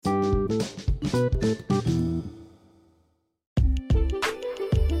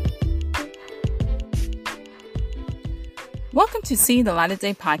to See the Light of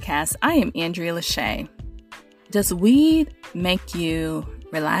Day podcast. I am Andrea Lachey. Does weed make you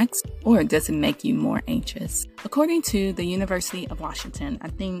relax or does it make you more anxious? According to the University of Washington, I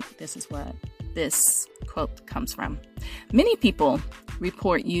think this is what this quote comes from. Many people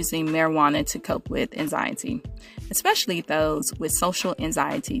report using marijuana to cope with anxiety, especially those with social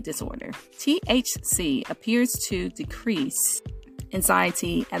anxiety disorder. THC appears to decrease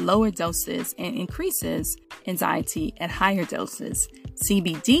anxiety at lower doses and increases anxiety at higher doses.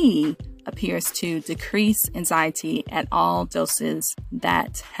 CBD appears to decrease anxiety at all doses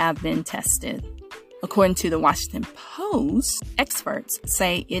that have been tested. According to the Washington Post, experts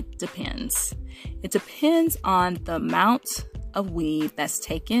say it depends. It depends on the amount of weed that's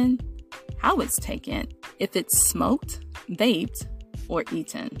taken, how it's taken, if it's smoked, vaped, or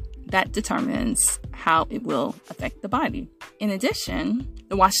eaten. That determines how it will affect the body. In addition,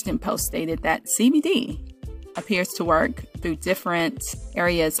 the Washington Post stated that CBD appears to work through different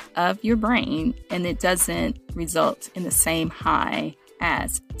areas of your brain, and it doesn't result in the same high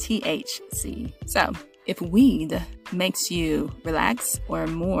as THC. So, if weed makes you relax or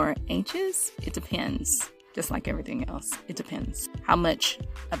more anxious, it depends. Just like everything else, it depends how much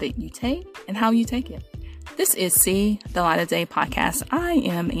of it you take and how you take it. This is See the Light of Day podcast. I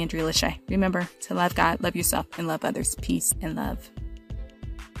am Andrea Lachey. Remember to love God, love yourself, and love others. Peace and love.